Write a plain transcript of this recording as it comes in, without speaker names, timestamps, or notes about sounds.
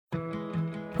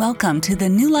Welcome to the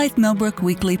New Life Millbrook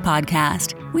Weekly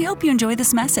Podcast. We hope you enjoy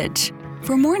this message.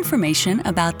 For more information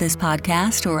about this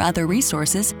podcast or other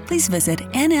resources, please visit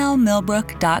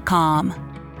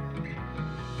nlmillbrook.com.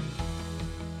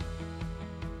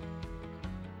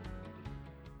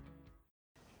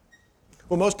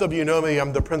 Well, most of you know me.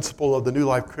 I'm the principal of the New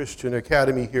Life Christian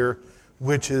Academy here,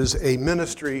 which is a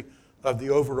ministry of the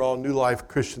overall New Life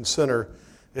Christian Center.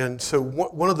 And so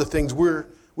one of the things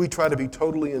we try to be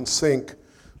totally in sync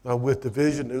with the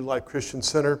vision of New Life Christian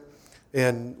Center.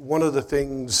 And one of the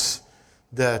things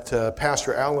that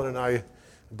Pastor Allen and I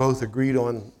both agreed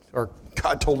on, or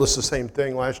God told us the same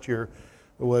thing last year,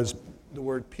 was the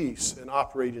word peace and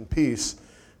operate in peace.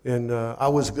 And I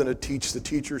was going to teach the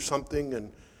teachers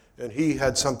something, and he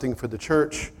had something for the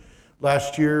church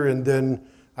last year. And then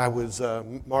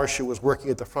Marcia was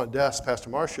working at the front desk, Pastor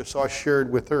Marcia, so I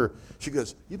shared with her. She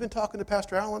goes, "You've been talking to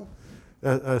Pastor Allen?"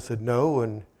 I said, "No,"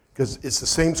 and because it's the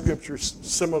same scriptures,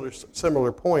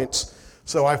 similar points.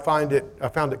 So I found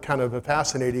it kind of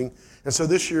fascinating. And so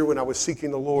this year when I was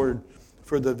seeking the Lord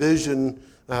for the vision,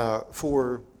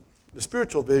 for the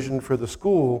spiritual vision for the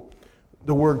school,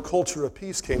 the word culture of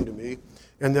peace came to me.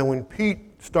 And then when Pete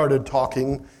started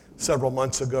talking several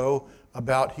months ago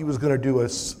about he was going to do a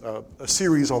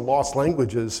series on lost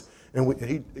languages, and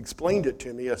he explained it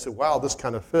to me, I said, wow, this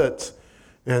kind of fits.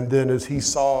 And then as he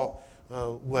saw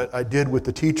what I did with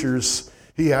the teachers,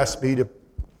 he asked me to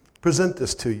present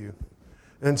this to you.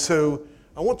 And so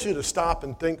I want you to stop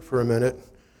and think for a minute.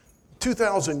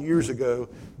 2,000 years ago,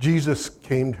 Jesus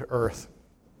came to earth.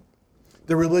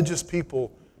 The religious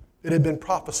people, it had been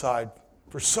prophesied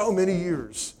for so many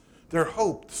years. Their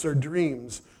hopes, their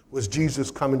dreams was Jesus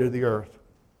coming to the earth.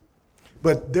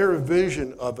 But their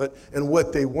vision of it and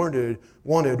what they wanted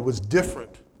was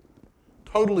different,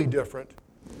 totally different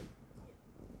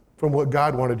from what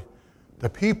God wanted. The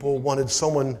people wanted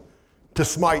someone to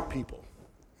smite people.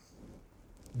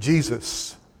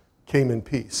 Jesus came in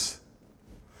peace.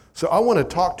 So I want to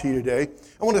talk to you today.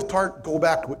 I want to go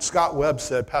back to what Scott Webb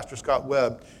said, Pastor Scott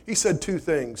Webb. He said two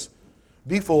things.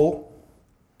 Be full,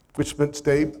 which meant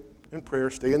stay in prayer,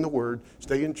 stay in the Word,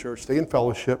 stay in church, stay in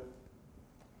fellowship,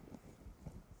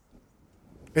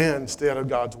 and stay out of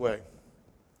God's way.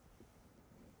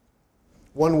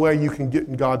 One way you can get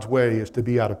in God's way is to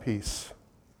be out of peace.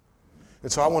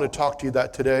 And so I want to talk to you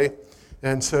that today.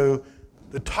 And so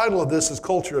the title of this is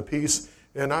Culture of Peace.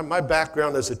 And my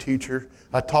background as a teacher,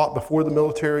 I taught before the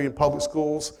military in public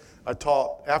schools. I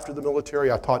taught after the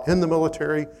military. I taught in the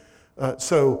military.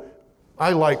 So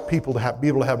I like people to be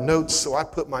able to have notes. So I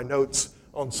put my notes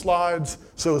on slides.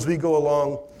 So as we go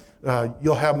along,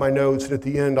 you'll have my notes. And at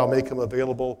the end, I'll make them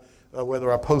available,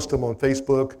 whether I post them on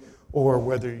Facebook or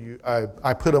whether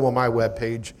I put them on my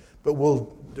webpage. But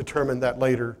we'll determine that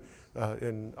later.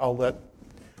 And I'll let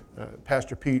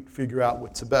Pastor Pete figure out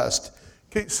what's the best.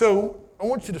 Okay, so I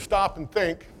want you to stop and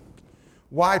think,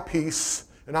 why peace?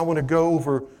 And I want to go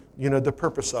over, the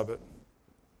purpose of it.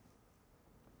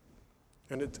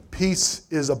 And peace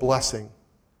is a blessing.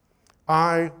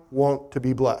 I want to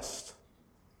be blessed.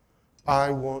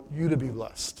 I want you to be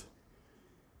blessed.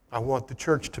 I want the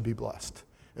church to be blessed.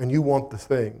 And you want the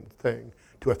thing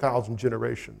to 1,000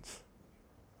 generations.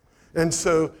 And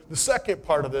so the second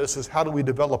part of this is how do we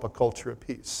develop a culture of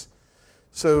peace?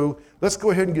 So let's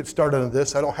go ahead and get started on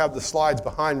this. I don't have the slides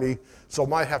behind me, so I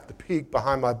might have to peek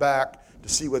behind my back to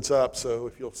see what's up. So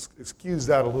if you'll excuse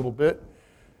that a little bit.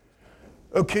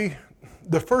 Okay,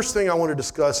 the first thing I want to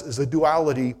discuss is the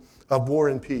duality of War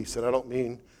and Peace. And I don't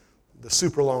mean the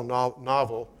super long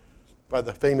novel by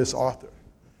the famous author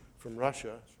from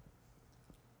Russia.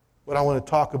 What I want to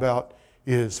talk about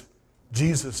is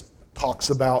Jesus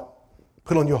talks about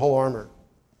put on your whole armor.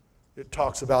 It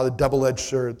talks about a double-edged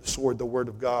sword, the Word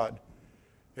of God.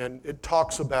 And it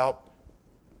talks about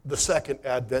the second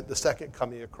advent, the second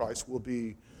coming of Christ will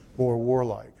be more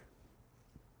warlike.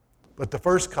 But the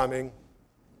first coming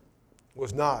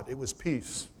was not. It was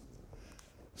peace.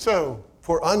 So,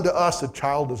 for unto us a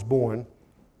child is born,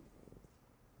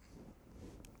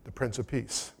 the Prince of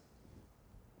Peace.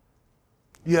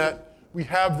 Yet, we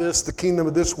have the kingdom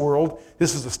of this world.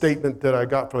 This is a statement that I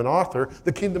got from an author.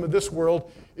 The kingdom of this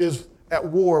world is at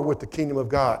war with the kingdom of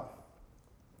God.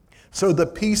 So the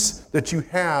peace that you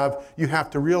have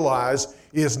to realize,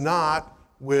 is not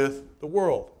with the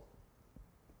world.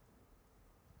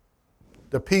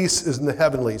 The peace is in the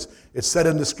heavenlies. It's said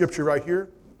in the scripture right here.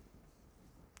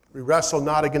 We wrestle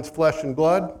not against flesh and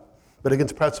blood, but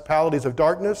against principalities of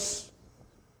darkness.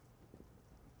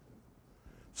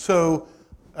 So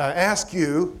I ask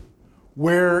you,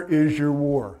 where is your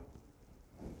war?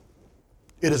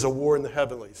 It is a war in the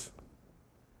heavenlies.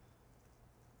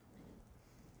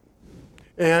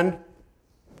 And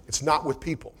it's not with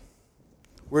people.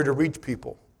 We're to reach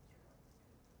people.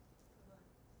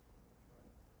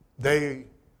 They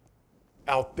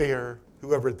out there,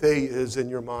 whoever they is in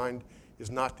your mind,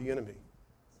 is not the enemy.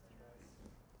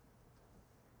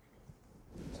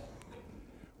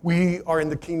 We are in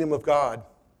the kingdom of God.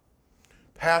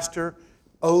 Pastor,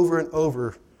 over and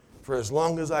over, for as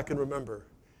long as I can remember,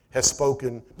 has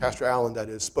spoken, Pastor Allen that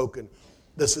is, spoken,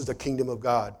 this is the kingdom of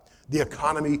God. The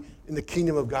economy in the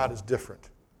kingdom of God is different.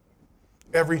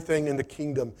 Everything in the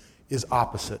kingdom is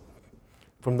opposite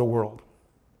from the world.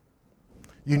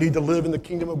 You need to live in the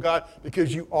kingdom of God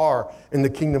because you are in the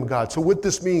kingdom of God. So what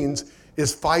this means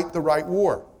is fight the right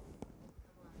war.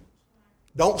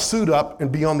 Don't suit up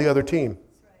and be on the other team.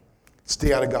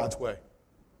 Stay out of God's way.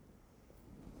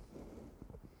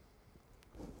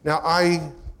 Now,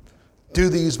 I do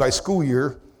these by school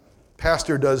year.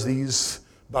 Pastor does these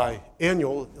by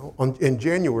annual in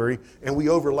January, and we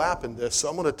overlap in this. So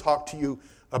I'm going to talk to you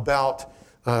about,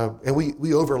 and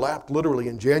we overlapped literally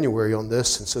in January on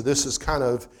this, and so this is kind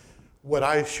of what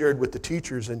I shared with the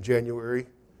teachers in January.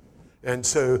 And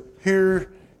so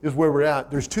here is where we're at.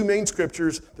 There's two main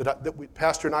scriptures that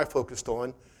Pastor and I focused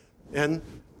on, and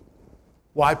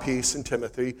why peace in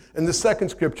Timothy. And the second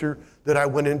scripture that I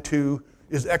went into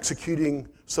is executing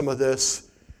some of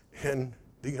this and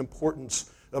the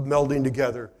importance of melding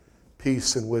together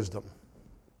peace and wisdom.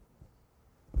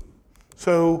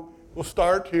 So we'll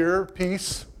start here,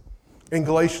 peace. In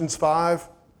Galatians 5,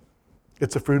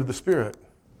 it's a fruit of the Spirit.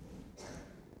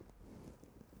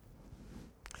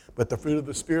 But the fruit of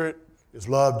the Spirit is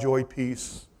love, joy,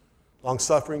 peace,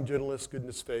 long-suffering, gentleness,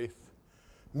 goodness, faith,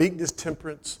 meekness,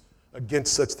 temperance.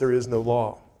 Against such there is no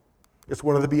law. It's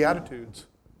one of the Beatitudes.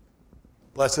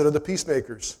 Blessed are the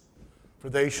peacemakers, for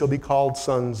they shall be called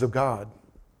sons of God.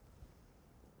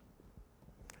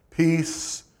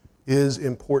 Peace is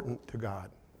important to God.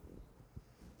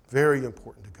 Very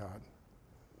important to God.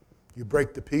 You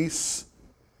break the peace,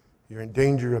 you're in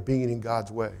danger of being in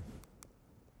God's way.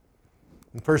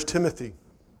 In 1 Timothy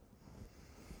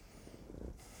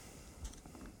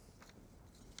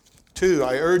 2,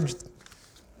 I urge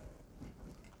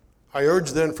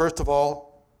then, first of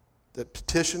all, that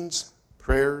petitions,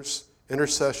 prayers,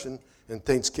 intercession, and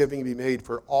thanksgiving be made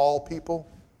for all people.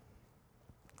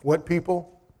 What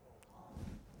people?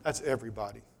 That's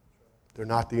everybody. They're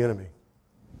not the enemy.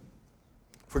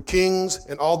 For kings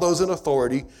and all those in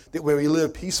authority, that we may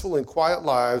live peaceful and quiet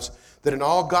lives, that in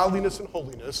all godliness and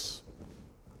holiness,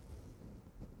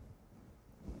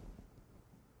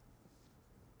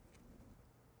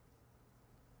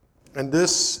 and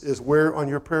this is where on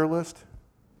your prayer list?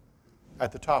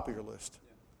 At the top of your list.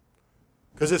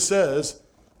 Because it says,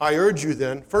 I urge you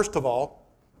then, first of all,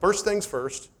 first things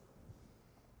first,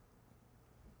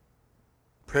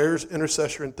 prayers,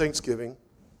 intercession, and thanksgiving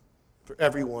for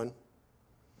everyone,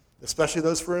 especially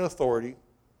those who are in authority,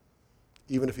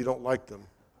 even if you don't like them.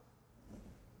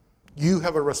 You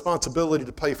have a responsibility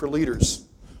to pray for leaders,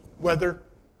 whether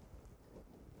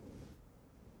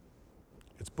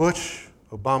it's Bush,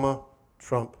 Obama,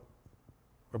 Trump,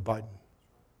 or Biden.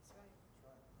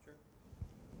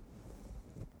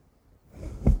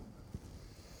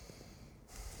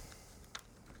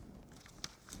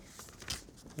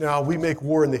 Now, we make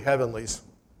war in the heavenlies.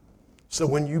 So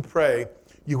when you pray,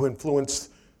 you influence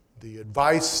the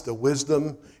advice, the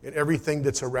wisdom, and everything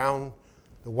that's around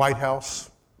the White House.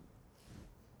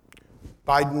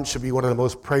 Biden should be one of the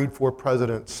most prayed for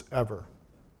presidents ever.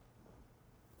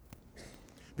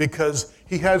 Because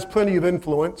he has plenty of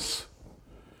influence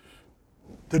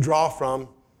to draw from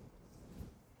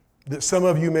that some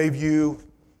of you may view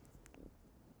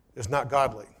as not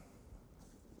godly.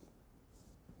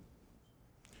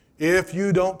 If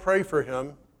you don't pray for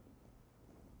him,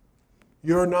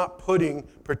 you're not putting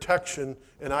protection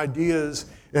and ideas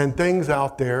and things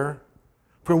out there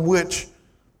from which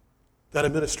that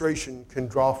administration can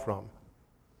draw from.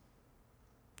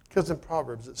 Because in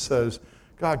Proverbs it says,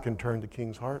 God can turn the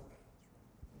king's heart.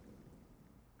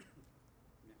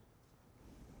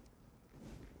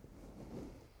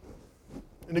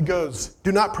 And it goes,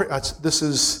 do not pray. This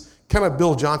is kind of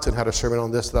Bill Johnson had a sermon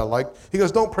on this that I liked. He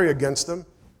goes, don't pray against them.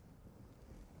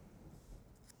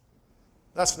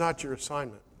 That's not your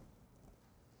assignment.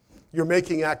 You're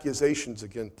making accusations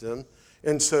against them,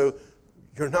 and so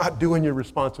you're not doing your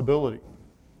responsibility.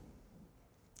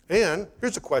 And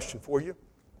here's a question for you.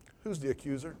 Who's the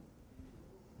accuser?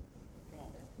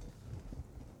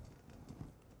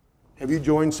 Have you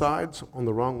joined sides on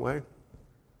the wrong way?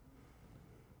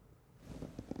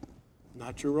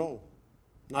 Not your role,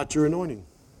 not your anointing,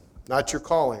 not your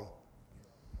calling,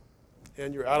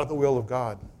 and you're out of the will of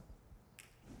God.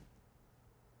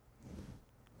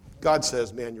 God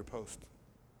says, man your post.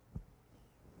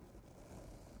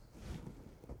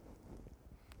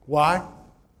 Why?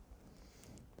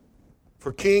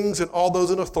 For kings and all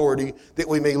those in authority, that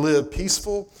we may live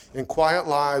peaceful and quiet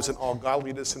lives in all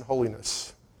godliness and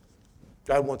holiness.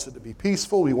 God wants it to be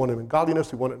peaceful. We want it in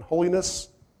godliness. We want it in holiness.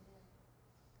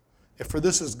 If for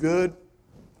this is good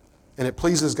and it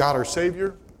pleases God our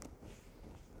Savior,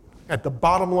 at the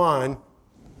bottom line,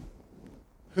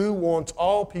 who wants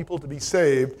all people to be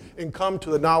saved and come to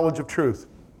the knowledge of truth?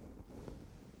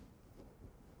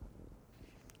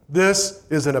 This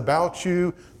isn't about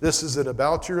you. This isn't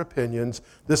about your opinions.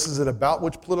 This isn't about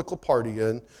which political party you're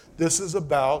in. This is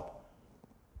about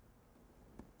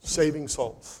saving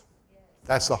souls.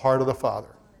 That's the heart of the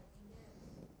Father.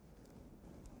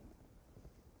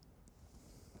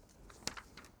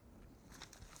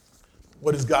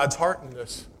 What is God's heart in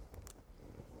this?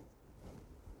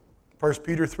 1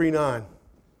 Peter 3:9.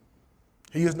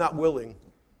 He is not willing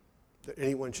that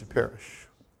anyone should perish.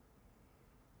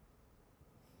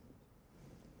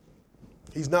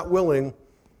 He's not willing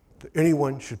that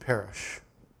anyone should perish.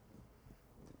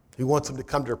 He wants them to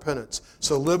come to repentance.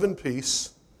 So live in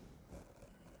peace.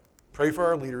 Pray for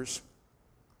our leaders.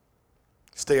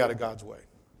 Stay out of God's way.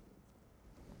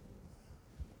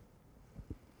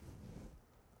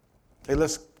 Hey,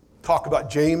 let's talk about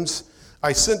James. I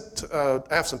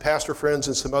have some pastor friends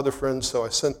and some other friends, so I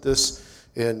sent this,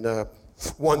 and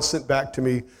one sent back to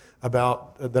me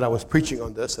about that I was preaching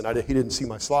on this, and he didn't see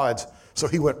my slides, so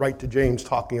he went right to James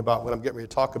talking about what I'm getting ready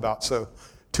to talk about. So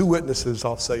 2 witnesses,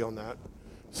 I'll say, on that.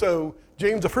 So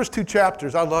James, the first 2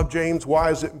 chapters, I love James. Why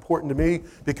is it important to me?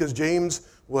 Because James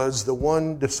was the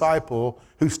one disciple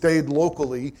who stayed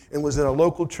locally and was in a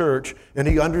local church, and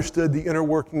he understood the inner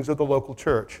workings of the local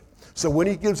church. So when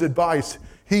he gives advice,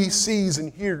 he sees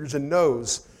and hears and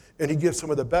knows, and he gives some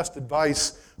of the best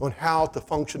advice on how to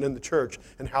function in the church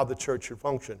and how the church should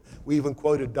function. We even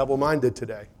quoted double-minded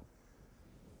today.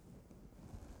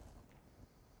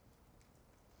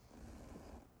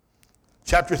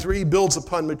 Chapter 3 builds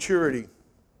upon maturity,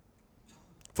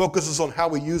 focuses on how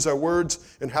we use our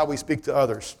words and how we speak to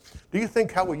others. Do you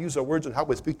think how we use our words and how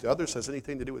we speak to others has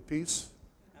anything to do with peace?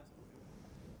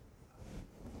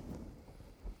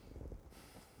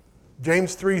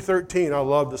 James 3:13, I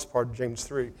love this part of James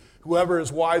 3. Whoever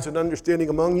is wise and understanding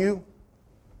among you,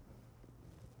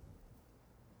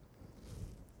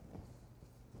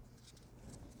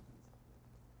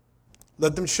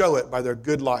 let them show it by their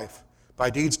good life,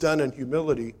 by deeds done in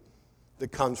humility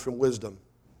that comes from wisdom.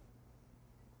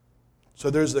 So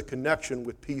there's a connection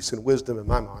with peace and wisdom in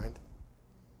my mind.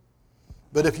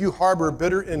 But if you harbor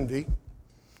bitter envy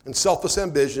and selfish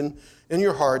ambition in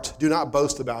your hearts, do not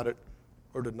boast about it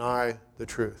or deny the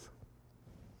truth.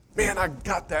 Man, I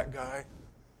got that guy.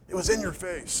 It was in your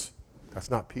face.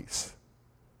 That's not peace.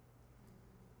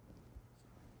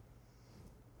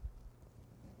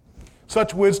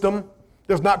 Such wisdom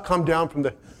does not come down from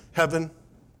the heaven,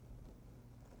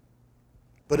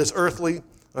 but is earthly,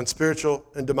 unspiritual,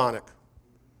 and demonic.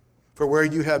 For where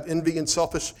you have envy and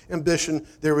selfish ambition,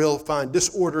 there will find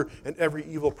disorder and every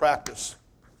evil practice.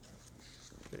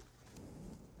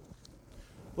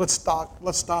 Let's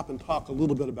stop and talk a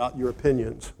little bit about your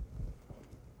opinions.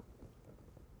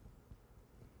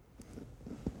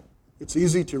 It's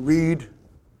easy to read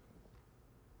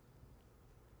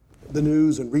the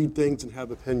news and read things and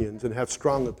have opinions and have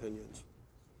strong opinions.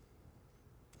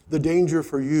 The danger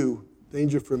for you,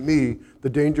 danger for me, the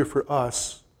danger for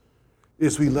us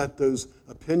is we let those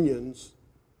opinions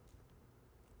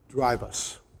drive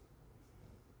us.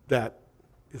 That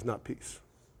is not peace.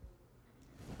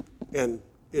 And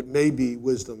it may be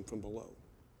wisdom from below.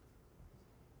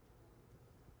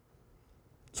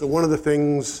 So one of the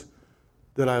things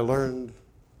that I learned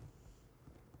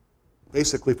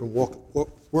basically from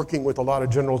working with a lot of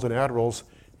generals and admirals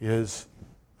is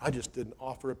I just didn't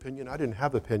offer opinion. I didn't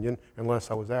have opinion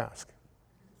unless I was asked.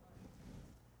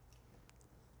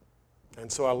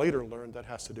 And so I later learned that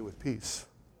has to do with peace.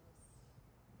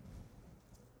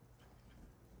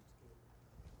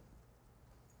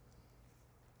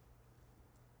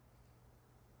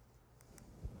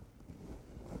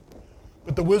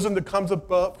 But the wisdom that comes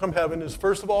up from heaven is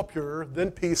first of all pure,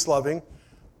 then peace-loving,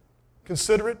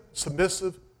 considerate,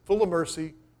 submissive, full of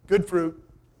mercy, good fruit.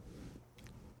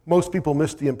 Most people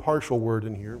miss the impartial word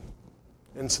in here,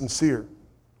 and sincere.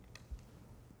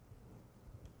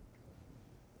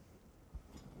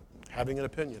 Having an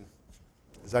opinion.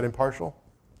 Is that impartial?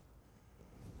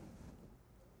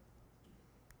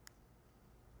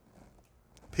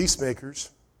 Peacemakers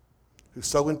who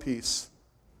sow in peace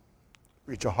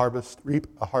reap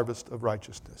a harvest of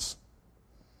righteousness.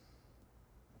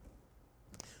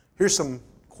 Here's some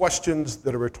questions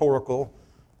that are rhetorical.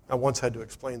 I once had to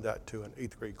explain that to an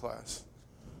 8th grade class,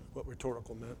 what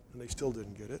rhetorical meant, and they still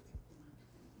didn't get it.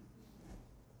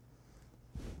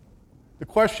 The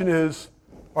question is,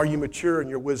 are you mature in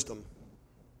your wisdom?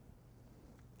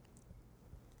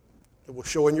 It will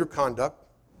show in your conduct,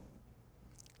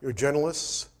 your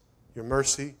gentleness, your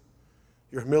mercy,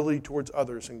 your humility towards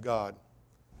others and God.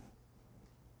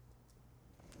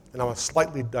 And I will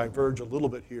slightly diverge a little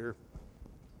bit here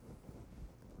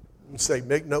and say,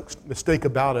 make no mistake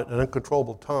about it, an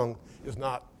uncontrollable tongue is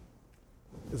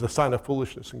a sign of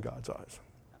foolishness in God's eyes.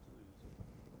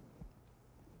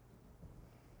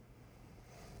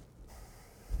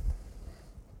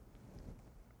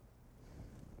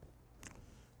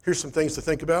 Here's some things to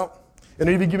think about. In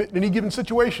any given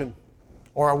situation,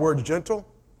 are our words gentle?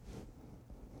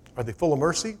 Are they full of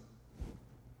mercy?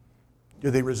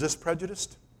 Do they resist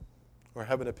prejudice or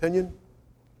have an opinion?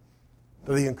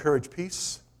 Do they encourage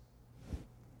peace?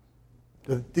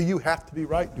 Do you have to be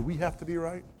right? Do we have to be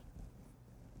right?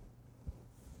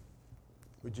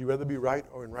 Would you rather be right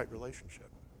or in right relationship?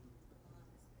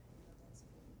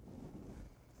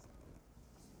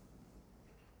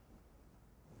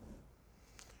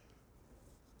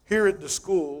 Here at the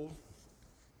school,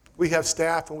 we have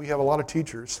staff and we have a lot of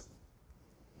teachers.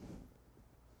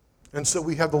 And so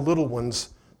we have the little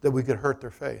ones that we could hurt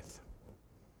their faith.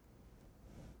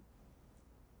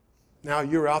 Now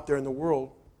you're out there in the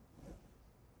world.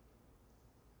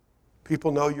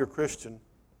 People know you're Christian,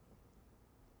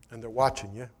 and they're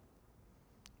watching you.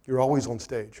 You're always on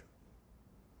stage.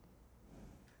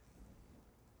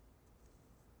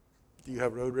 Do you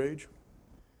have road rage?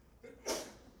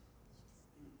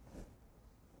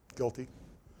 Guilty.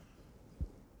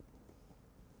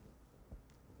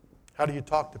 How do you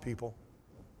talk to people?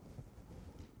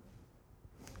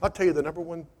 I'll tell you the number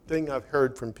one thing I've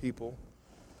heard from people,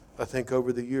 I think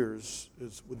over the years,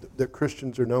 is that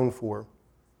Christians are known for,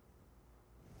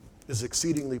 is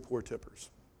exceedingly poor tippers.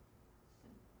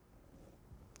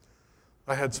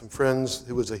 I had some friends,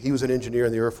 he was an engineer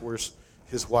in the Air Force,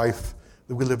 his wife,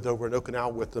 we lived over in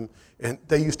Okinawa with them, and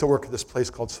they used to work at this place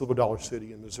called Silver Dollar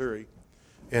City in Missouri.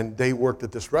 And they worked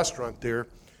at this restaurant there,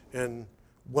 and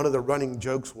one of the running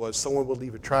jokes was someone would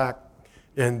leave a tract,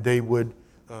 and they would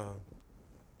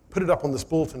put it up on this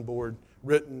bulletin board,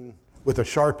 written with a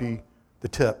Sharpie, the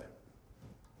tip.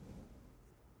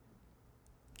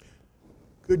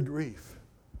 Good grief.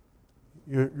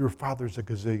 Your father's a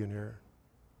gazillionaire.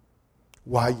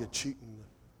 Why are you cheating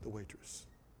the waitress?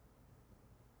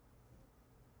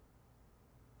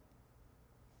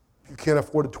 If you can't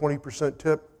afford a 20%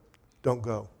 tip, don't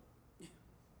go.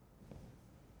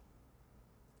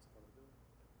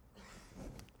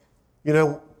 You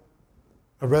know,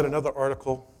 I read another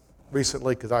article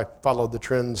recently because I followed the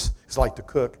trends because I like to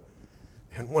cook.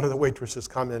 And one of the waitresses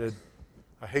commented,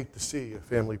 I hate to see a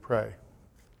family pray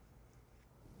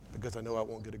because I know I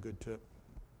won't get a good tip.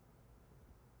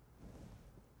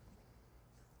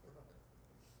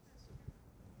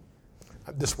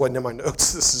 This wasn't in my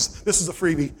notes. This is a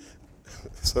freebie.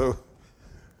 So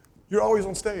you're always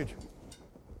on stage.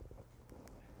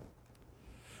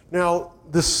 Now,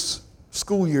 this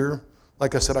school year,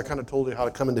 like I said, I kind of told you how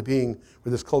to come into being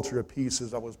with this culture of peace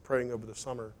as I was praying over the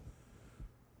summer.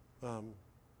 And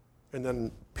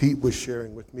then Pete was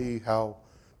sharing with me how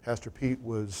Pastor Pete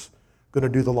was going to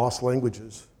do the lost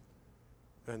languages.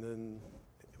 And then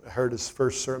I heard his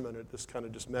first sermon, it just kind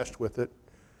of just meshed with it.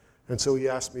 And so he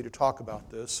asked me to talk about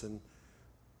this and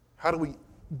how do we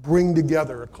bring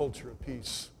together a culture of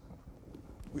peace?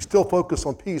 We still focus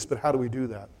on peace, but how do we do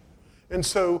that? And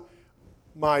so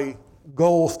my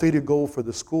stated goal for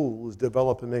the school is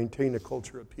develop and maintain a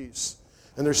culture of peace.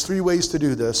 And there's 3 ways to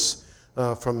do this.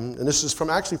 And this is from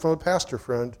a pastor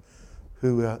friend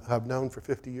who I've known for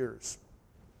 50 years.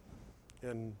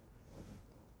 And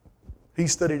he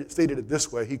stated it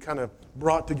this way. He kind of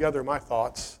brought together my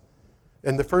thoughts.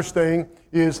 And the first thing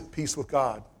is peace with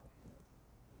God.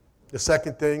 The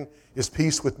second thing is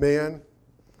peace with man,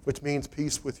 which means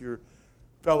peace with your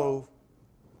fellow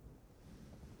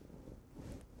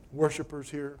worshipers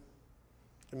here.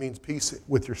 It means peace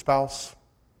with your spouse.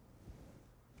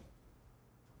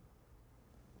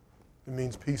 It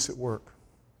means peace at work.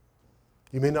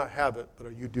 You may not have it, but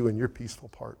are you doing your peaceful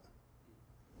part?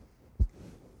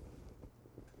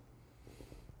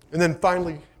 And then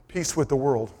finally, peace with the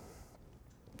world.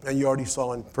 And you already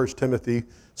saw in 1 Timothy.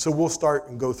 So we'll start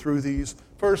and go through these.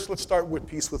 First, let's start with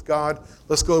peace with God.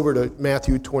 Let's go over to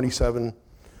Matthew 27.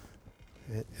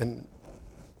 And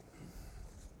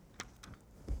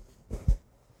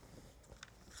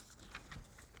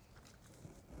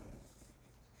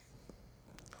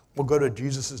We'll go to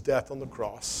Jesus' death on the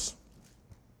cross.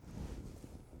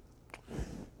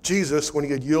 Jesus, when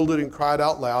he had yielded and cried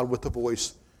out loud with a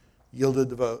voice, yielded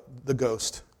the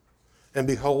ghost. And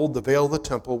behold, the veil of the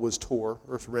temple was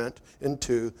rent in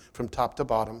two from top to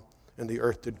bottom, and the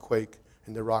earth did quake,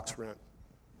 and the rocks rent.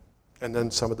 And then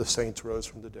some of the saints rose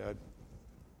from the dead.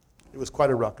 It was quite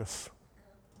a ruckus.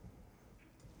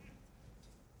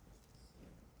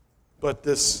 But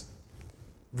this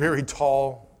very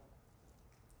tall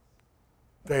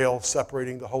veil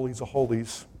separating the holies of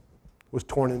holies was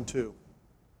torn in two.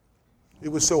 It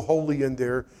was so holy in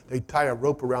there, they'd tie a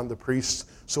rope around the priest,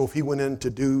 so if he went in to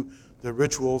do the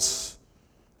rituals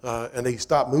and they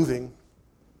stopped moving,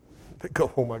 they'd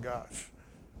go, oh my gosh.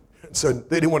 And so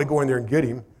they didn't want to go in there and get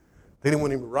him. They didn't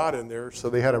want him to rot in there, so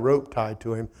they had a rope tied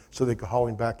to him so they could haul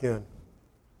him back in.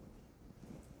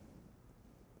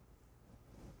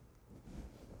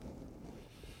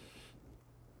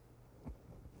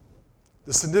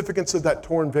 The significance of that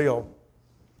torn veil,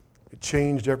 it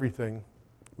changed everything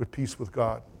with peace with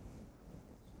God.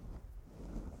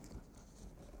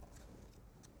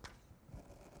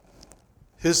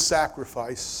 His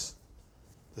sacrifice,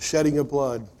 the shedding of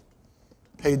blood,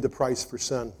 paid the price for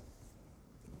sin.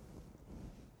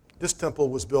 This temple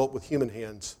was built with human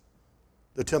hands.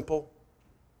 The temple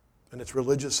and its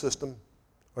religious system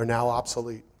are now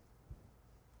obsolete.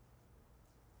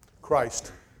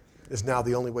 Christ is now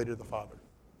the only way to the Father.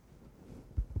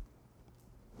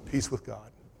 Peace with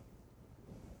God.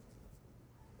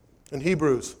 In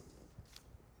Hebrews,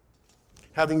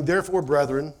 having therefore,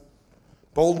 brethren,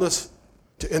 boldness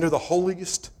to enter the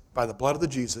holiest by the blood of the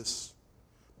Jesus,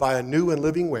 by a new and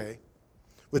living way,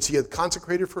 which he hath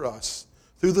consecrated for us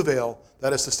through the veil,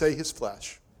 that is to say, his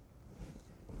flesh.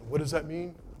 What does that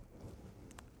mean?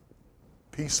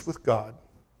 Peace with God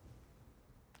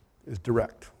is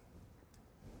direct.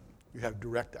 You have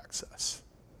direct access.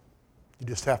 You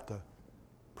just have to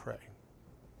pray,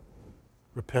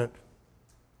 repent,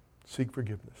 seek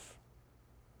forgiveness,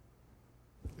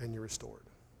 and you're restored.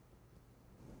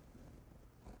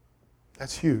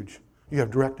 That's huge. You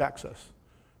have direct access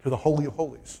to the Holy of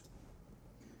Holies.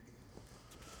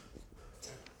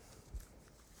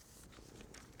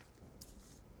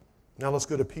 Now let's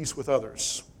go to peace with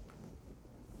others.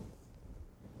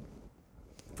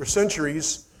 For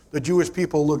centuries, the Jewish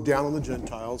people looked down on the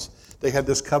Gentiles. They had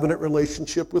this covenant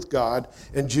relationship with God,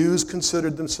 and Jews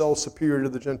considered themselves superior to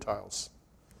the Gentiles.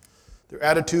 Their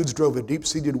attitudes drove a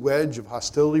deep-seated wedge of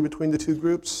hostility between the two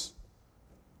groups.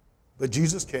 But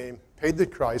Jesus came, paid the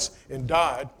price, and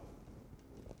died,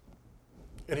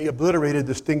 and he obliterated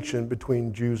distinction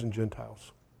between Jews and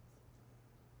Gentiles.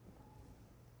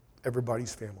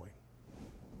 Everybody's family.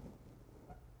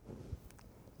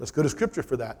 Let's go to Scripture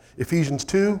for that. Ephesians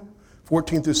 2,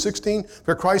 14 through 16.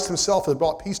 For Christ himself has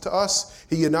brought peace to us.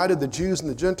 He united the Jews and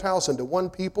the Gentiles into one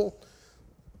people.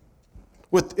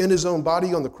 Within his own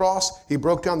body on the cross, he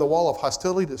broke down the wall of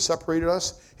hostility that separated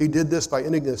us. He did this by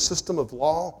ending a system of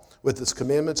law with its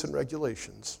commandments and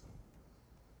regulations.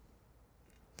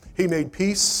 He made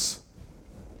peace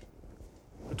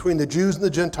between the Jews and the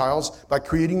Gentiles by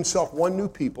creating himself one new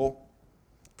people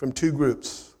from two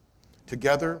groups.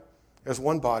 Together as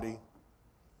one body,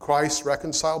 Christ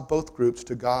reconciled both groups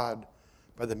to God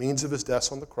by the means of his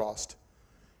death on the cross,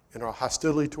 and our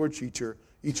hostility towards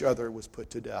each other was put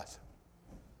to death.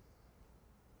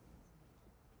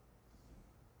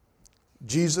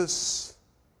 Jesus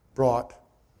brought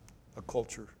a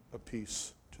culture of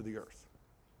peace to the earth.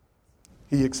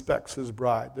 He expects his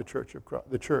bride, the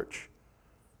church,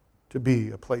 to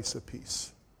be a place of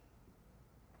peace.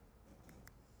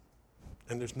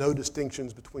 And there's no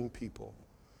distinctions between people.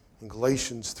 In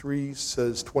Galatians 3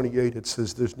 says 28, it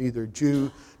says, there's neither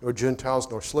Jew nor Gentiles,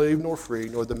 nor slave nor free,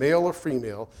 nor the male or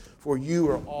female, for you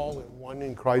are all in one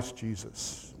in Christ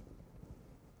Jesus.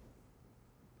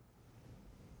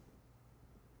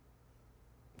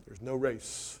 There's no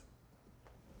race,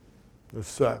 no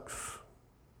sex.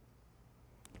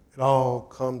 It all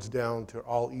comes down to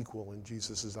all equal in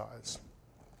Jesus' eyes.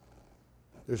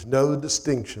 There's no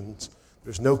distinctions.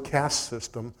 There's no caste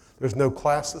system. There's no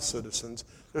class of citizens.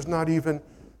 There's not even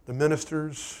the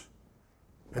ministers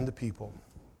and the people.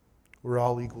 We're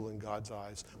all equal in God's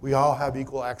eyes. We all have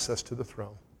equal access to the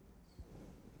throne.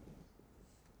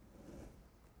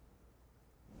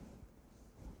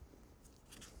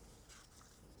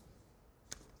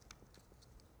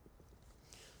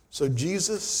 So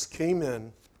Jesus came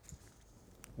in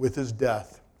with his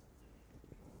death.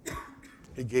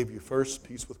 He gave you first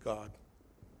peace with God.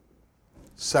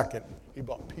 Second, he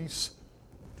brought peace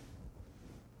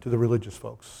to the religious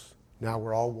folks. Now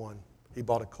we're all one. He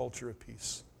brought a culture of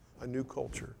peace, a new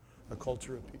culture a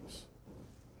culture of peace.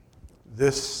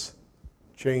 This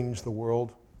changed the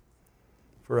world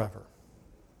forever.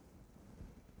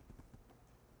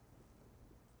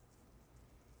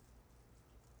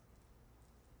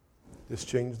 This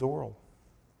changed the world.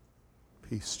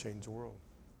 Peace changed the world.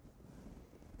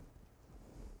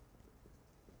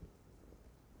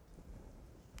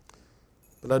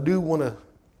 But I do want to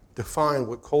define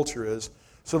what culture is.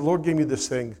 So the Lord gave me this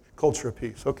thing, culture of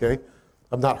peace. Okay,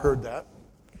 I've not heard that.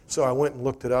 So I went and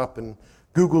looked it up and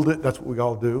Googled it. That's what we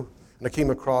all do. And I came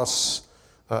across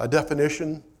a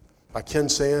definition by Ken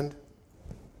Sand.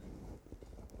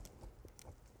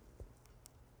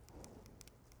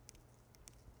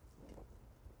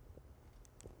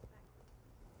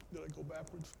 Did I go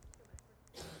backwards?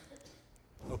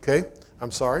 Okay,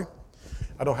 I'm sorry.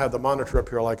 I don't have the monitor up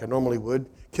here like I normally would.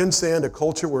 Ken Sand, a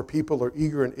culture where people are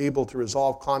eager and able to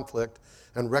resolve conflict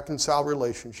and reconcile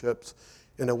relationships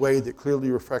in a way that clearly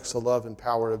reflects the love and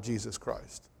power of Jesus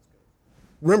Christ.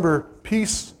 Remember,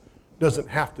 peace doesn't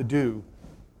have to do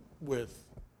with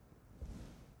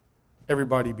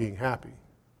everybody being happy.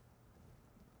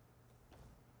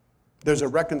 There's a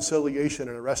reconciliation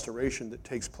and a restoration that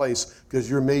takes place because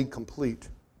you're made complete.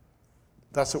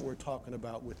 That's what we're talking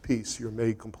about with peace. You're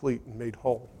made complete and made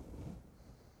whole.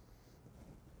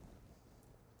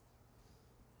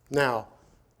 Now,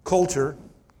 culture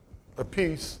of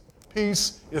peace.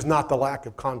 Peace is not the lack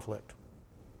of conflict.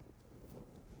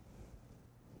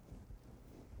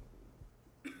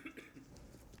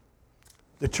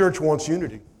 The church wants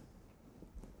unity.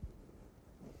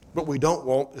 What we don't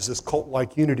want is this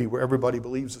cult-like unity where everybody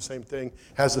believes the same thing,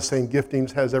 has the same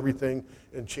giftings, has everything,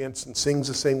 and chants and sings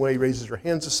the same way, raises their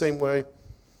hands the same way.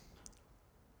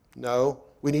 No,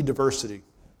 we need diversity.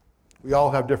 We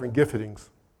all have different giftings.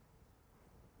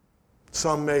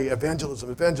 Some may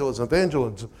evangelism.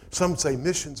 Some say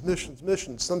missions.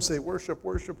 Some say worship.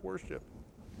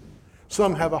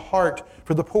 Some have a heart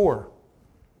for the poor.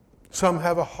 Some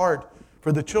have a heart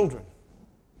for the children.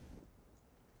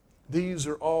 These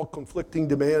are all conflicting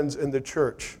demands in the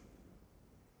church.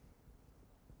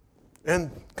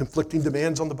 And conflicting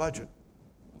demands on the budget.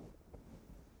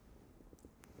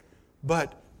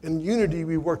 But in unity,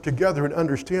 we work together and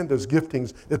understand those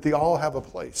giftings, that they all have a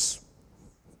place.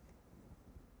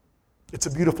 It's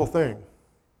a beautiful thing.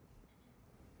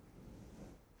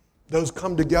 Those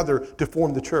come together to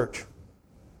form the church.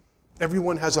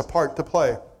 Everyone has a part to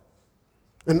play.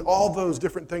 And all those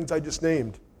different things I just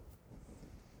named.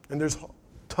 And there's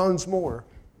tons more.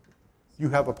 You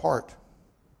have a part.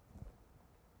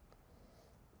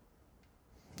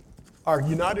 Our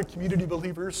United Community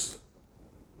Believers,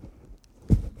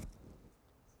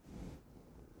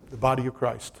 the body of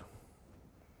Christ.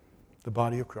 The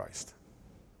body of Christ.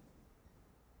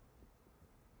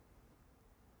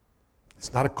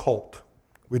 It's not a cult.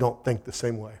 We don't think the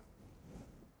same way.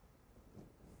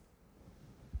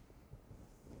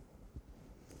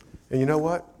 And you know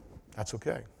what? That's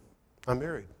okay. I'm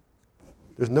married.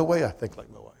 There's no way I think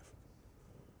like my wife.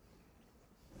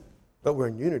 But we're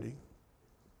in unity.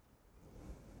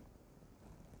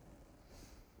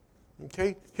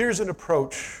 Okay? Here's an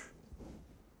approach.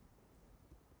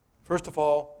 First of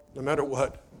all, no matter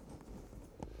what,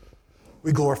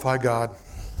 we glorify God.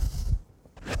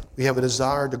 We have a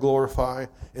desire to glorify,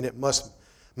 and it must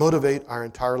motivate our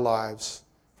entire lives.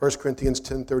 1 Corinthians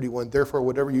 10:31, therefore,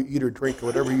 whatever you eat or drink, or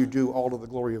whatever you do, all to the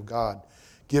glory of God.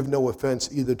 Give no offense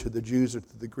either to the Jews or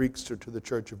to the Greeks or to the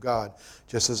church of God,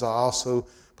 just as I also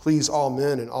please all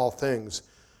men in all things,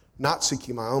 not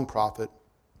seeking my own profit,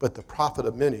 but the profit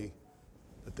of many,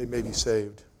 that they may be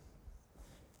saved.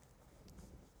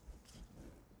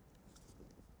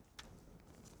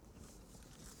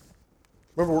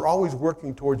 Remember, we're always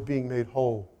working towards being made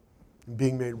whole and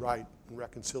being made right and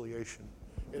reconciliation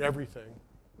in everything.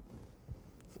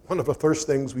 One of the first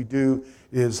things we do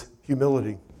is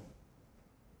humility.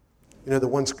 You know, the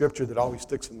one scripture that always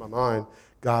sticks in my mind,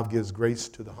 God gives grace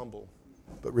to the humble,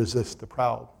 but resists the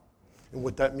proud. And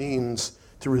what that means,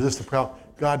 to resist the proud,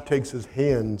 God takes his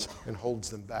hands and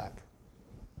holds them back.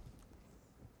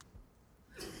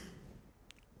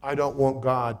 I don't want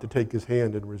God to take his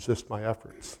hand and resist my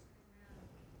efforts.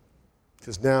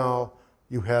 Because now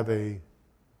you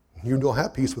don't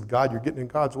have peace with God, you're getting in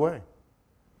God's way.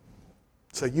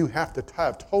 So you have to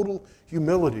have total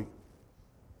humility.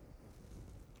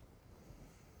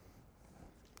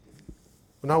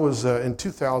 When I was in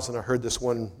 2000, I heard this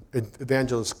one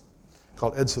evangelist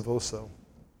called Ed Savoso.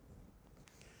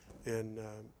 And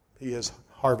he has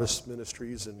Harvest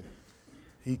Ministries, and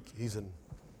he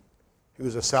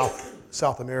was a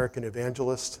South American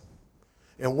evangelist.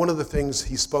 And one of the things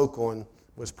he spoke on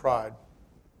was pride.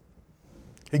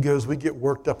 He goes, we get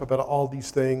worked up about all these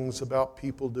things, about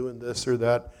people doing this or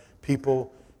that,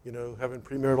 people, having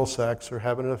premarital sex or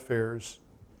having affairs,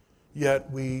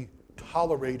 yet we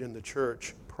tolerate in the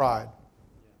church pride.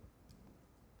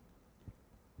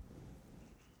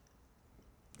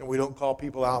 And we don't call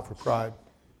people out for pride.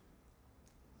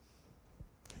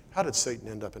 How did Satan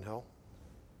end up in hell?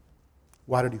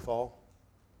 Why did he fall?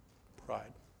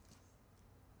 Pride.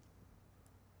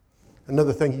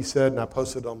 Another thing he said, and I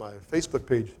posted on my Facebook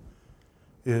page,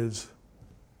 is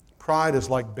pride is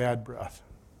like bad breath.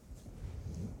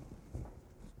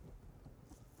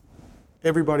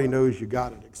 Everybody knows you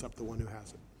got it except the one who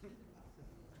has it.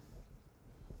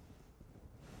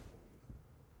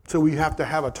 So we have to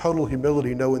have a total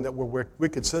humility knowing that we're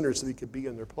wicked sinners so we could be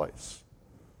in their place.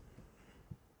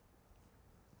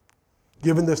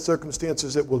 Given the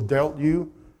circumstances that will dealt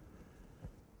you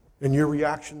and your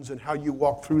reactions and how you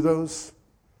walk through those,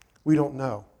 we don't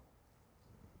know.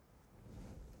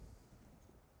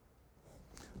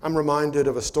 I'm reminded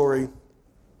of a story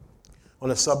on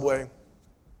a subway.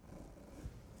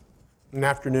 An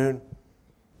afternoon,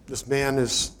 this man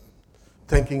is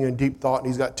thinking in deep thought, and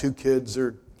he's got 2 kids.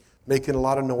 They're making a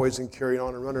lot of noise and carrying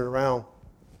on and running around.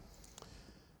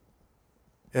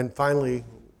 And finally,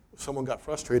 someone got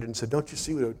frustrated and said, don't you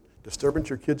see what a disturbance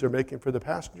your kids are making for the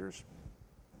passengers?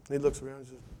 And he looks around and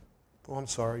says, oh, I'm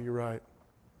sorry, you're right.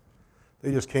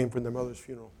 They just came from their mother's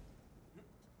funeral.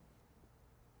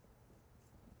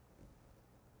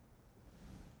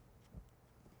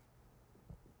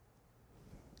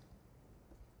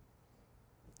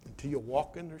 Until you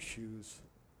walk in their shoes,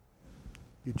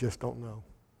 you just don't know.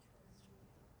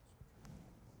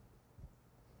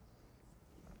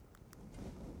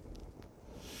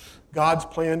 God's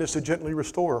plan is to gently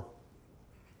restore.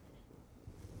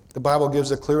 The Bible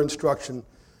gives a clear instruction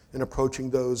in approaching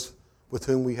those with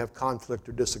whom we have conflict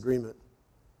or disagreement.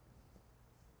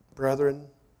 Brethren,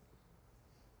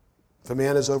 if a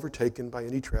man is overtaken by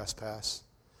any trespass,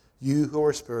 you who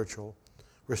are spiritual,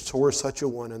 restore such a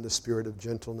one in the spirit of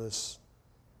gentleness,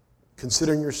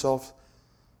 considering yourself,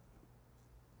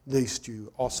 lest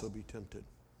you also be tempted.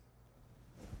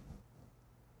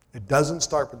 It doesn't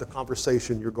start with the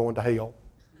conversation, you're going to hell.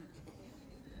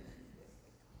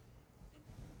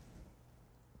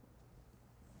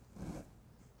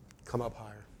 Come up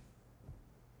higher.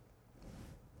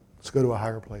 Let's go to a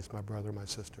higher place, my brother, my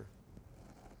sister.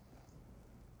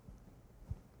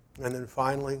 And then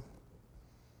finally,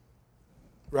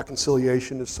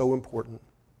 reconciliation is so important.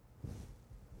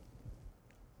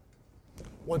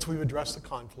 Once we've addressed the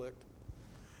conflict,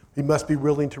 we must be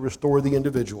willing to restore the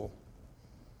individual.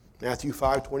 Matthew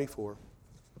 5:24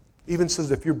 even says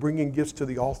if you're bringing gifts to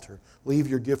the altar, leave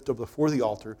your gift before the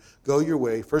altar, go your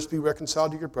way, first be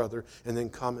reconciled to your brother, and then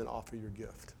come and offer your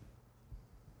gift.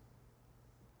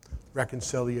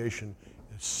 Reconciliation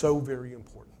is so very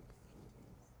important.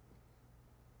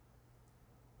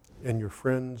 In your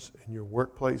friends, in your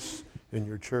workplace, in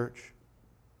your church,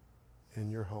 in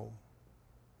your home.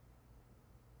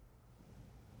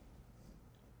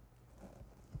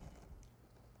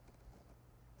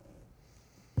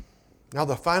 Now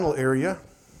the final area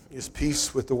is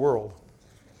peace with the world.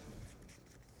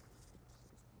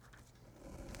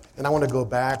 And I want to go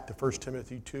back to 1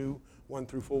 Timothy 2, 1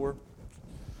 through 4.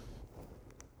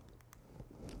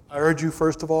 I urge you,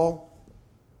 first of all,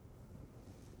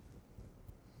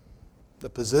 the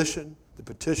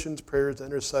petitions, prayers,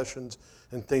 intercessions,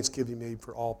 and thanksgiving made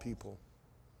for all people.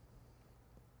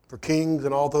 For kings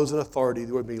and all those in authority,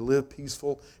 that we may live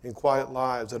peaceful and quiet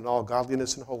lives and in all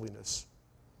godliness and holiness.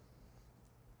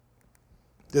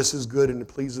 This is good and it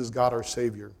pleases God our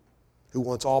Savior, who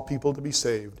wants all people to be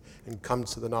saved and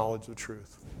comes to the knowledge of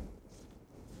truth.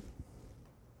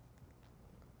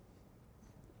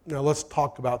 Now let's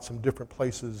talk about some different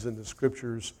places in the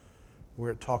Scriptures where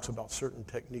it talks about certain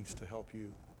techniques to help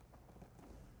you.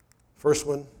 First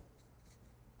one,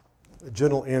 a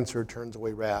gentle answer turns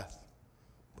away wrath,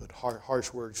 but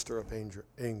harsh words stir up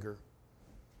anger.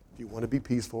 If you want to be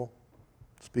peaceful,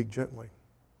 speak gently.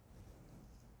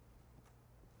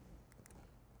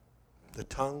 The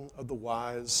tongue of the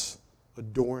wise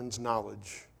adorns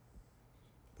knowledge,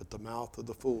 but the mouth of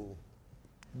the fool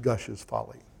gushes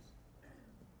folly.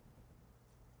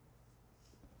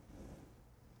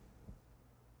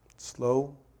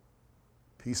 Slow,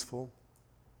 peaceful,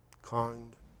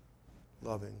 kind,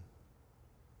 loving.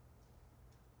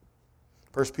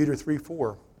 1 Peter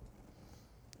 3:4.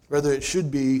 Rather, it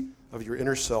should be of your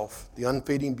inner self, the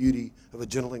unfading beauty of a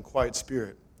gentle and quiet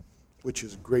spirit, which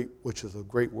is of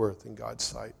great worth in God's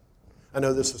sight. I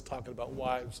know this is talking about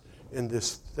wives in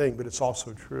this thing, but it's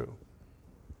also true.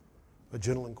 A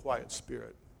gentle and quiet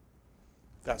spirit.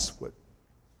 That's what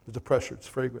is the precious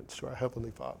fragrance to our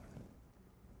Heavenly Father.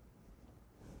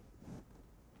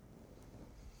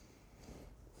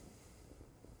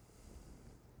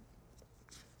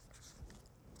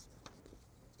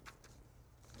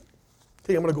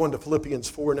 Okay, I'm going to go into Philippians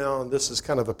 4 now, and this is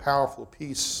kind of a powerful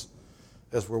piece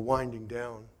as we're winding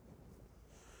down.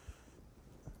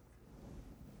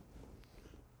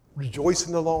 Rejoice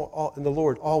in the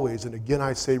Lord always, and again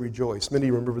I say rejoice.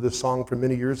 Many remember this song from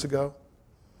many years ago.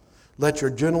 Let your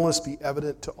gentleness be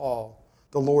evident to all.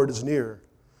 The Lord is near.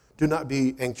 Do not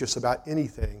be anxious about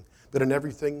anything, but in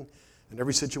everything, in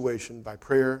every situation, by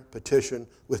prayer, petition,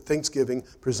 with thanksgiving,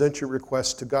 present your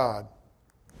requests to God.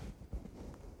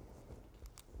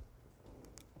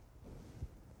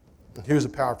 And here's a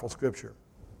powerful scripture.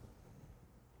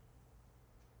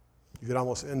 You could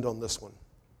almost end on this one.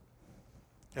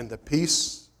 And the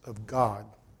peace of God,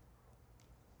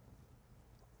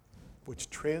 which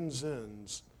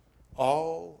transcends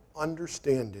all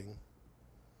understanding,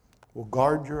 will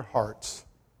guard your hearts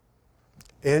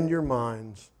and your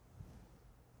minds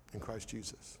in Christ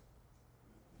Jesus.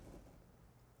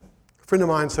 A friend of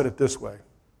mine said it this way: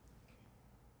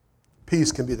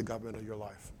 peace can be the government of your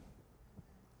life.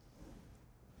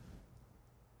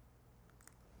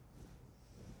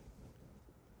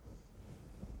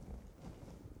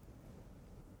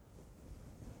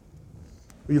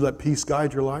 Will you let peace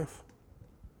guide your life?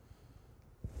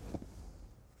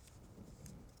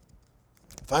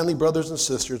 Finally, brothers and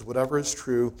sisters, whatever is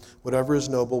true, whatever is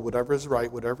noble, whatever is right,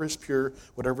 whatever is pure,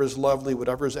 whatever is lovely,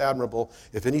 whatever is admirable,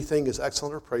 if anything is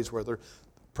excellent or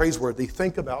praiseworthy,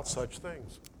 think about such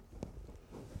things.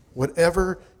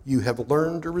 Whatever you have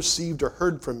learned or received or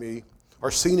heard from me or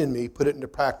seen in me, put it into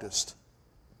practice,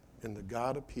 and the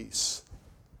God of peace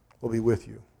will be with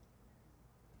you.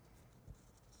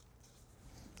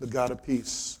 The God of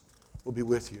peace will be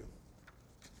with you.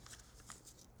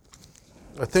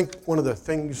 I think one of the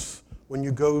things when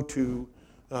you go to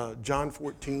John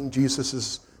 14, Jesus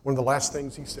is one of the last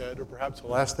things he said, or perhaps the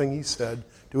last thing he said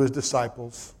to his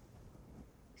disciples.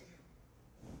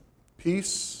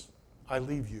 Peace I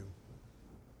leave you.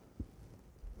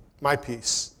 My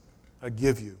peace I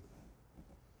give you.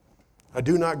 I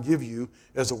do not give you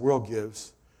as the world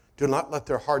gives. Do not let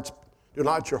your hearts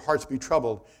be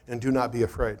troubled, and do not be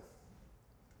afraid.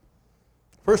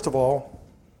 First of all,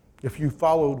 if you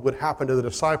followed what happened to the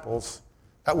disciples,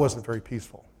 that wasn't very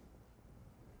peaceful.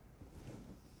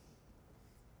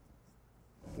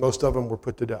 Most of them were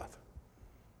put to death,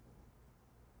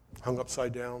 hung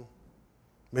upside down,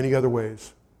 many other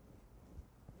ways.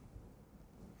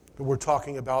 But we're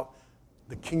talking about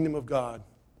the kingdom of God,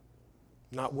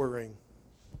 not worrying.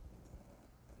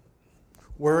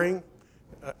 Worrying,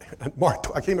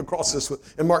 I came across this,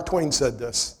 and Mark Twain said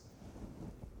this.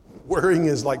 Worrying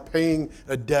is like paying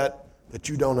a debt that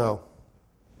you don't owe.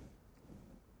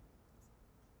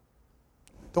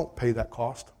 Don't pay that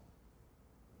cost.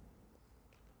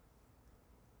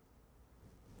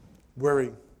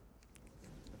 Worry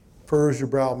furrows your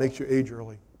brow, makes you age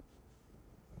early.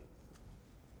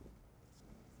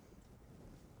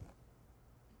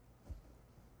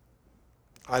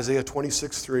 Isaiah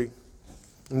 26:3.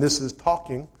 And this is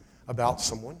talking about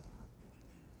someone.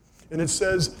 And it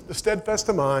says, the steadfast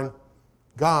of mind,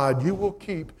 God, you will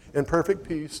keep in perfect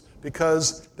peace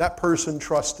because that person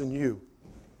trusts in you.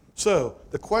 So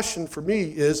the question for me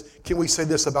is, can we say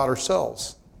this about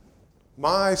ourselves?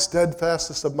 My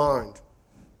steadfastness of mind.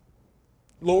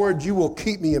 Lord, you will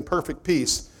keep me in perfect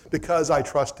peace because I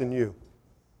trust in you.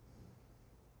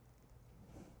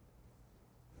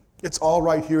 It's all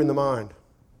right here in the mind.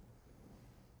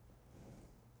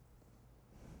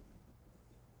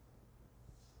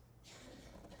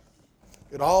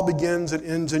 It all begins and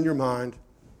ends in your mind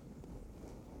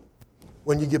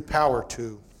when you give power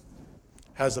to,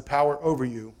 has the power over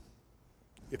you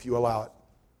if you allow it.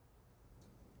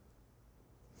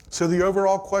 So the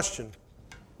overall question,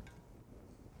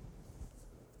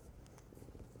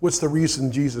 what's the reason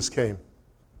Jesus came?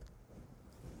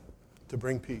 To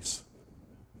bring peace.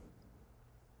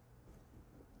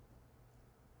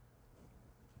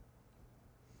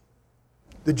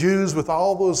 The Jews, with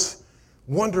all those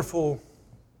wonderful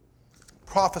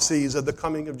prophecies of the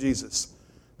coming of Jesus,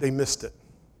 they missed it.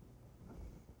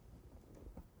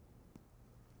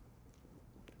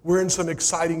 We're in some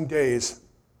exciting days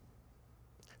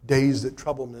that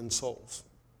trouble men's souls.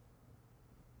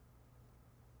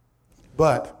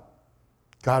 But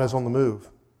God is on the move.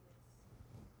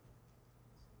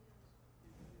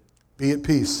 Be at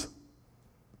peace.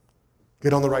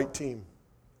 Get on the right team.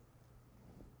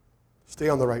 Stay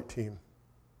on the right team.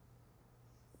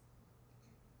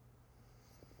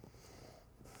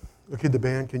 Okay, the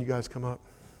band, can you guys come up?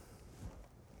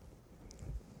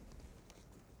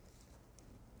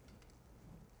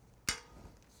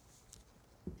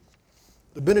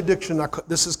 The benediction,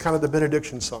 this is kind of the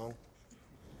benediction song.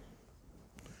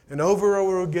 And over and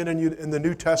over again in the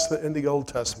New Testament and the Old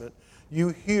Testament, you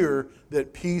hear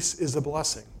that peace is a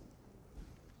blessing.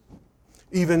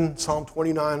 Even Psalm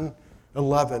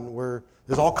 29:11, where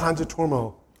there's all kinds of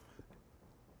turmoil,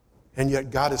 and yet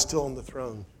God is still on the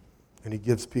throne, and he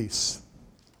gives peace.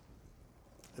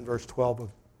 In verse 12 of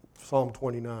Psalm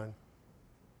 29.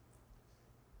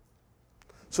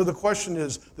 So the question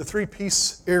is, the three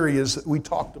peace areas that we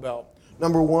talked about.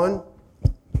 Number one,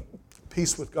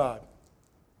 peace with God.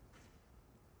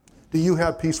 Do you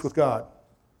have peace with God?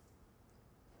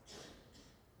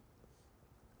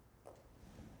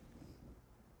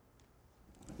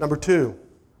 Number two,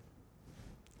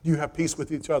 do you have peace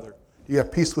with each other? Do you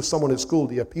have peace with someone at school?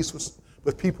 Do you have peace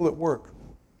with people at work?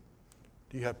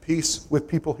 Do you have peace with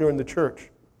people here in the church?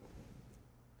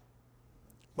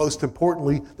 Most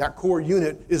importantly, that core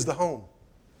unit is the home.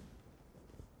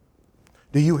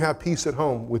 Do you have peace at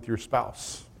home with your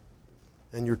spouse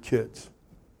and your kids?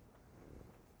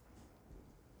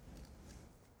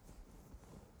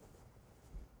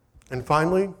 And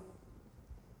finally,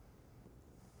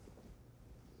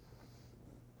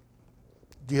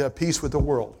 do you have peace with the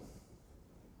world?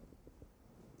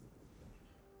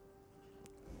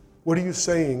 What are you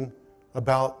saying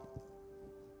about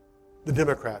the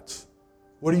Democrats?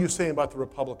 What are you saying about the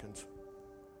Republicans?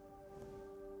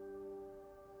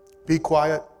 Be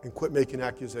quiet and quit making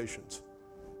accusations.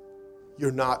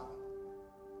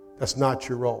 That's not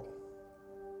your role.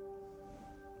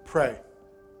 Pray.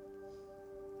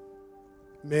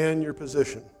 Man your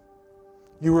position.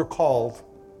 You were called.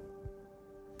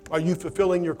 Are you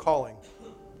fulfilling your calling?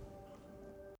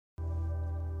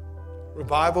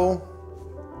 Revival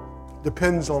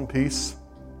depends on peace.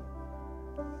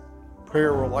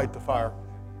 Prayer will light the fire.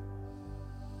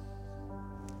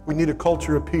 We need a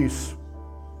culture of peace,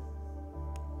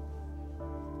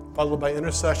 followed by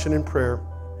intercession and prayer,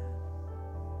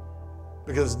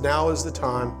 because now is the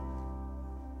time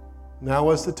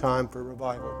for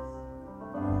revival.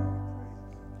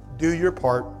 Do your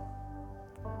part.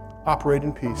 Operate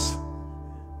in peace.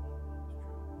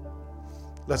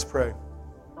 Let's pray.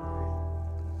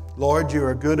 Lord, you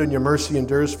are good and your mercy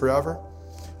endures forever.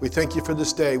 We thank you for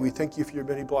this day. We thank you for your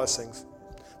many blessings.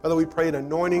 Father, we pray an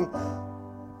anointing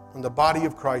on the body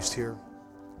of Christ here,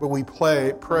 but we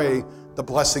pray the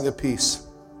blessing of peace.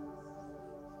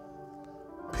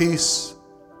 Peace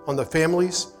on the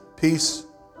families, peace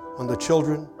on the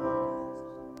children,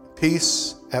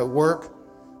 peace at work,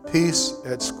 peace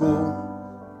at school,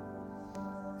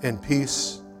 and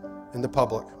peace in the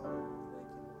public.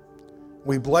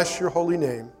 We bless your holy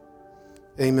name.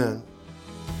 Amen.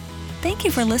 Thank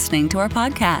you for listening to our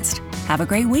podcast. Have a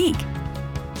great week.